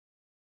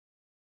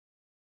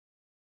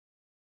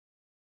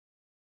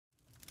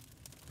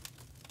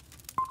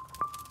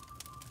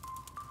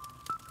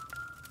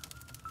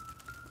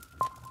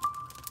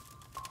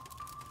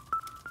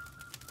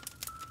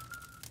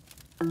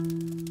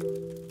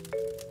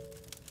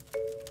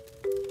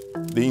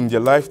The India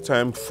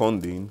Lifetime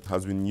funding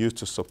has been used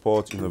to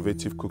support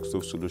innovative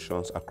cookstove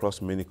solutions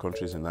across many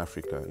countries in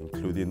Africa,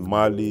 including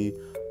Mali,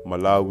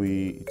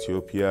 Malawi,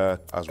 Ethiopia,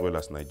 as well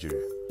as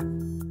Nigeria.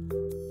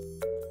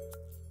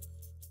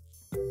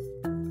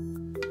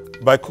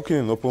 By cooking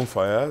in open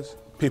fires,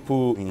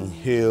 people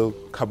inhale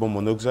carbon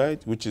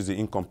monoxide, which is the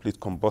incomplete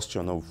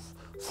combustion of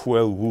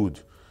fuel wood,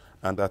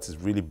 and that is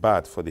really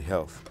bad for the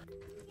health.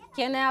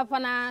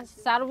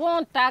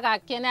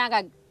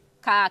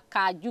 Ka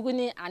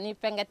juguni ani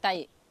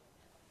pengetai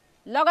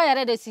logo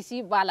yare de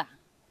sisi bala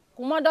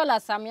kuma dola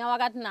samya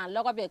wagat na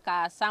logo be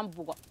ka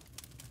sambugo.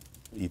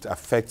 It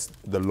affects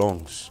the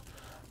lungs,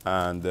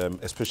 and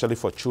especially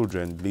for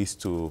children leads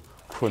to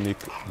chronic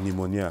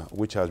pneumonia,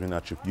 which has been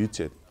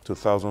attributed to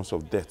thousands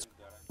of deaths.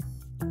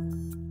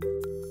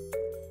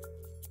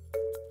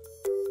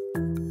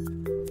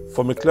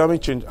 From a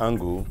climate change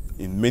angle,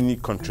 in many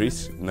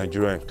countries,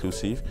 Nigeria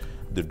inclusive,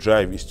 the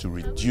drive is to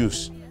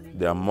reduce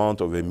the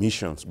amount of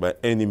emissions by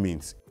any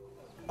means.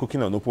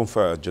 Cooking on open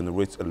fire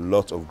generates a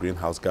lot of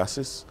greenhouse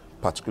gases,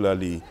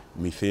 particularly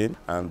methane,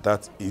 and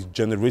that is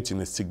generating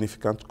a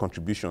significant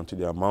contribution to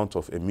the amount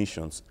of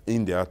emissions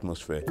in the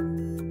atmosphere.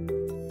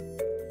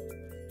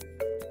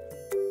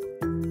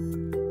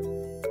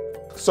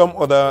 Some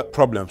other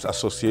problems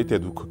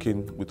associated with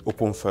cooking with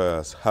open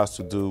fires has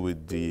to do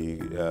with the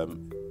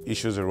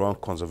issues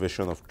around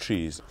conservation of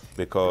trees,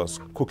 because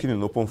cooking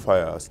in open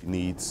fires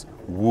needs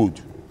wood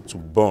to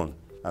burn.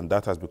 And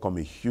that has become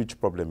a huge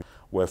problem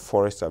where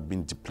forests have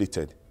been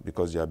depleted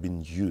because they are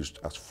being used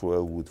as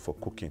fuel wood for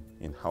cooking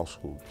in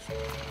households.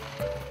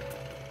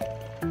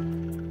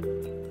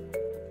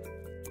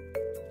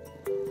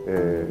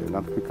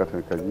 L'entreprise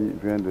Catherine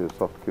vient de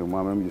sorte que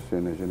moi-même je suis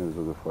un ingénieur des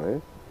eaux de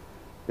forêt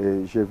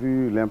et j'ai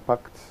vu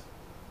l'impact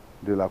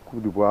de la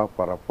coupe du bois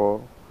par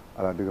rapport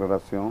à la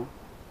dégradation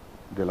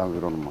de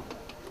l'environnement.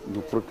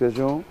 Nous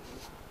protégeons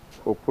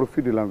au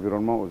profit de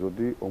l'environnement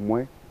aujourd'hui au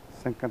moins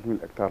 50 000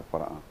 hectares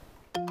par an.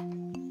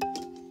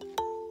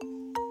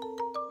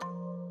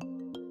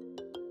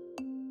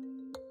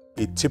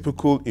 A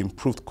typical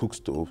improved cook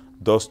stove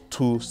does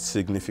two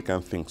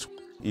significant things.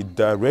 It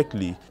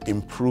directly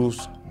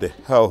improves the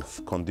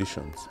health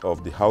conditions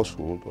of the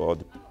household or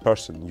the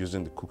person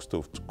using the cook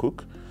stove to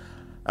cook.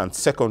 And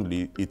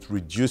secondly, it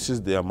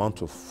reduces the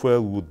amount of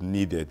fuel wood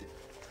needed.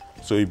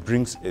 So it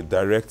brings a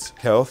direct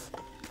health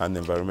and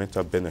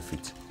environmental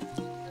benefit.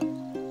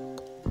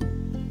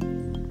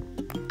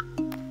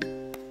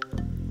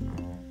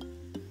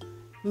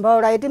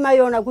 Mbaula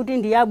timayona kuti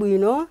ndi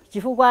yabwino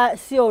chifukwa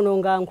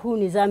siononga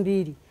nkhuni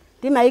zambiri.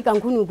 Timayika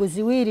nkhuni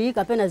kuziwiri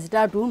kapena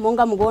zitatu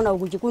monga mukuona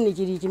uku chikuni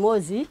chili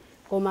chimozi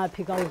koma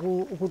phika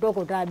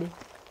ukutokotabe.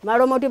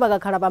 Malo moti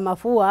pakakhala pa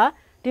mafuwa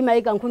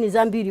timayika nkhuni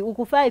zambiri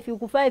uku 5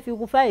 uku 5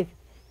 uku 5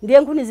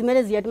 ndiye nkhuni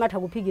zimene ziya timatha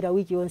kuphikira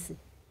wiki yonse.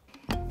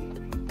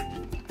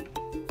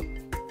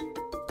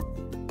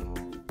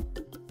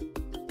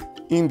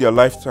 India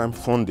Lifetime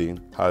funding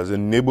has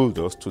enabled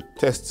us to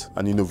test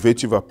an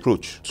innovative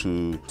approach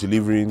to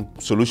delivering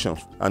solutions.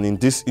 And in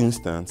this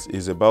instance,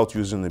 is about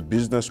using a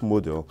business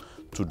model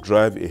to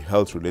drive a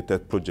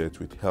health-related project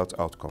with health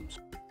outcomes.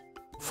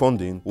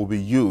 Funding will be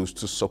used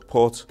to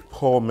support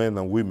poor men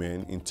and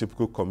women in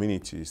typical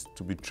communities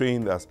to be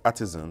trained as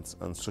artisans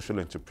and social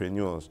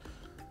entrepreneurs.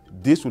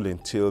 This will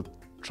entail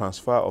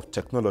transfer of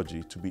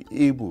technology to be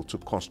able to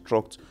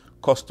construct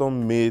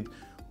custom-made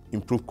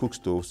improved cook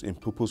stoves in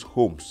people's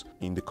homes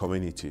in the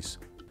communities.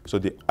 So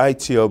the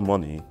ITL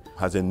money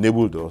has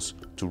enabled us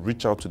to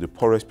reach out to the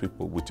poorest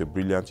people with a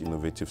brilliant,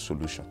 innovative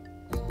solution.